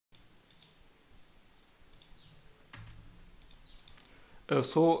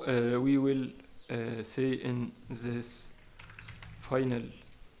We will say in this final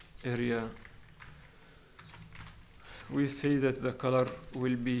area, we say that the color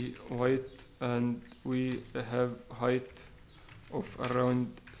will be white, and we have height of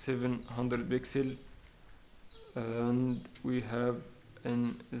around 700 pixel, and we have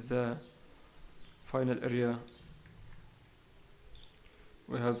in the final area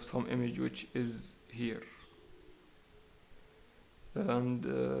we have some image which is here, and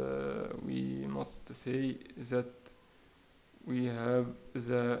we must say that we have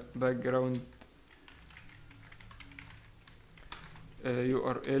the background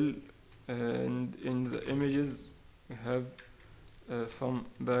URL, and in the images we have some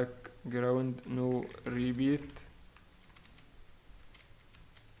background, no repeat,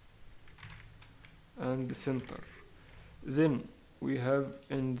 and the center. Then we have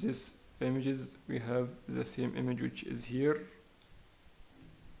in this images we have the same image which is here.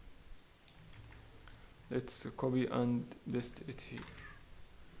 Let's copy and paste it here.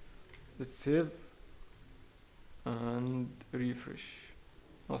 Let's save and refresh.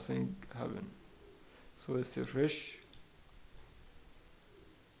 Nothing happened. So let's refresh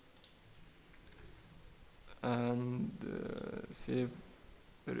and save,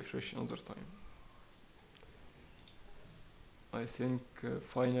 refresh another time. I think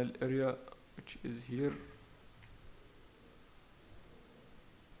final area which is here.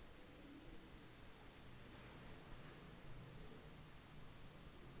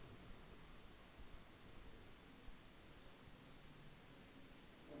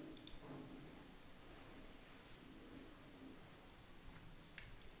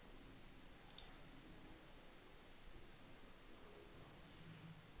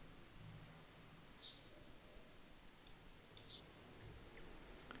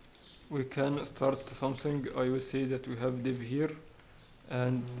 We can start something. I will say that we have div here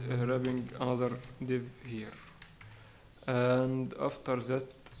and wrapping another div here, and after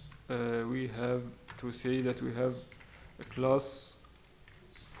that we have to say that we have a class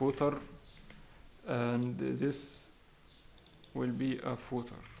footer, and this will be a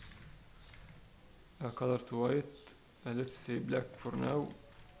footer, a color to white, let's say black for now.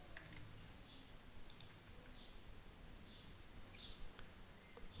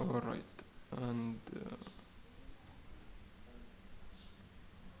 Alright, and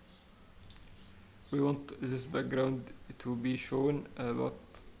we want this background to be shown, but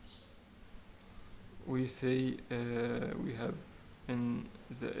we say we have in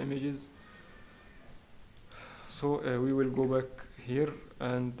the images. So we will go back here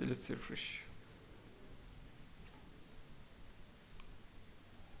and let's refresh.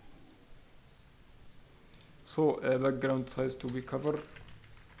 So background size to be covered.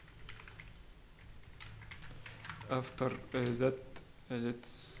 After that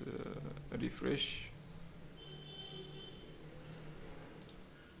let's refresh,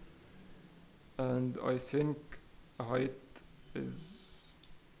 and I think height is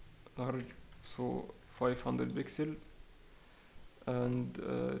large, so 500 pixel, and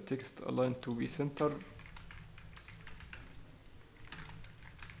text align to be center,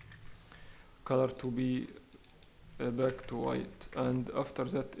 color to be back to white, and after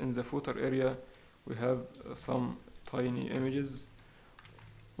that in the footer area we have some tiny images,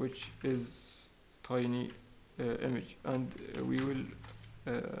 which is tiny image, and we will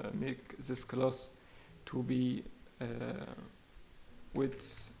make this class to be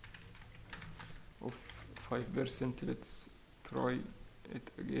width of 5%. Let's try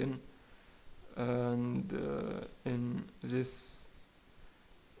it again, and in this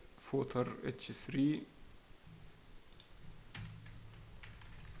footer h3,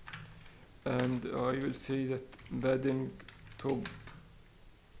 and I will say that padding top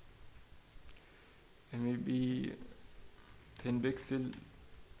maybe 10 pixel,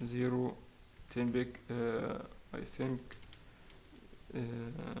 0, 10 big, I think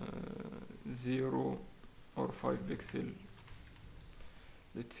 0 or 5 pixel.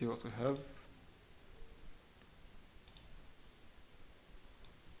 Let's see what we have.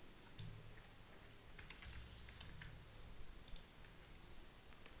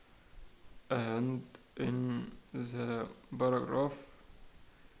 And in the paragraph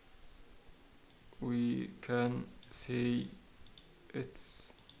we can say it's,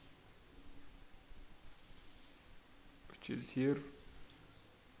 which is here,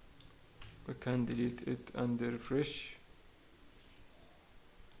 we can delete it and refresh.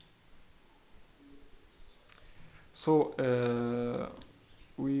 So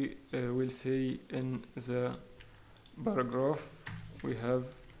we will say in the paragraph we have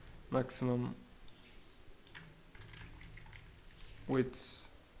maximum width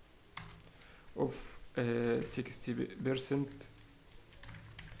of 60%,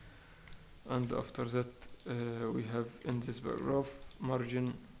 and after that we have in this paragraph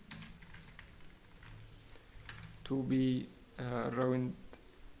margin to be around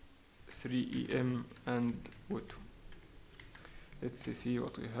 3 em and auto. Let's see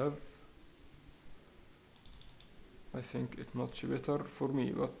what we have. I think it's much better for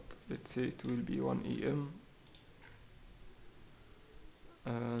me, but let's say it will be 1 em,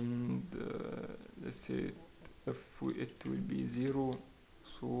 and let's say if it will be 0.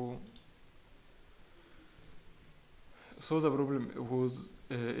 So the problem was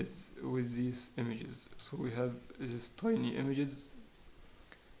is with these images. So we have this tiny image,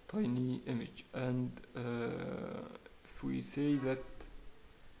 and if we say that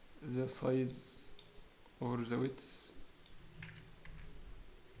the size or the width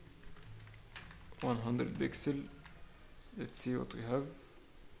 100 pixel, let's see what we have.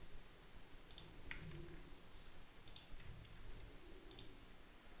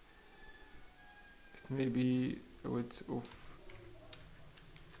 It may be a width of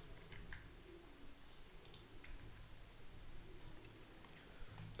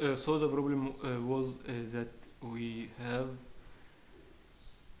so the problem was that we haven't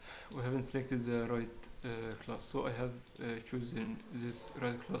selected the right class. So I have chosen this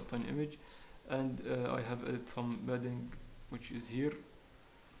right class tiny image, and I have added some padding which is here,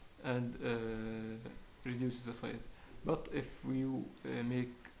 and reduce the size. But if we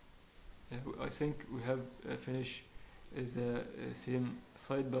make I think we have finished the same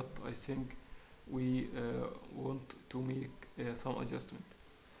side, but I think we want to make some adjustment.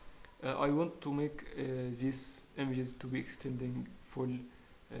 I want to make these images to be extending full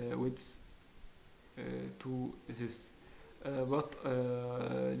width to this, but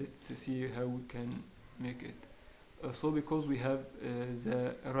let's see how we can make it. So because we have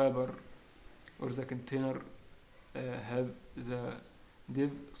the wrapper or the container have the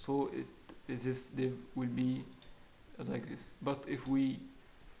div, so this div will be like this. But if we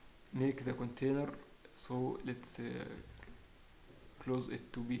make the container, so let's close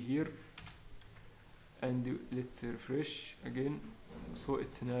it to be here, and let's refresh again. So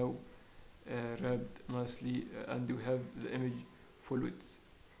it's now wrapped nicely, and you have the image full width.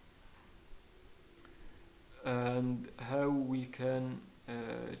 And how we can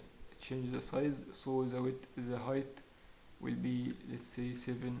change the size? So the height will be, let's say,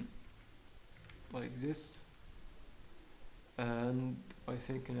 7, like this, and I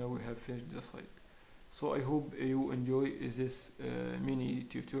think now we have finished the site. So I hope you enjoy this mini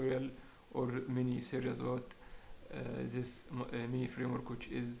tutorial or mini series about this mini framework, which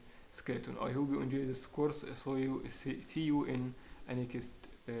is skeleton. I hope you enjoy this course. So see you in a next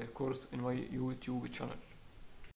course in my YouTube channel.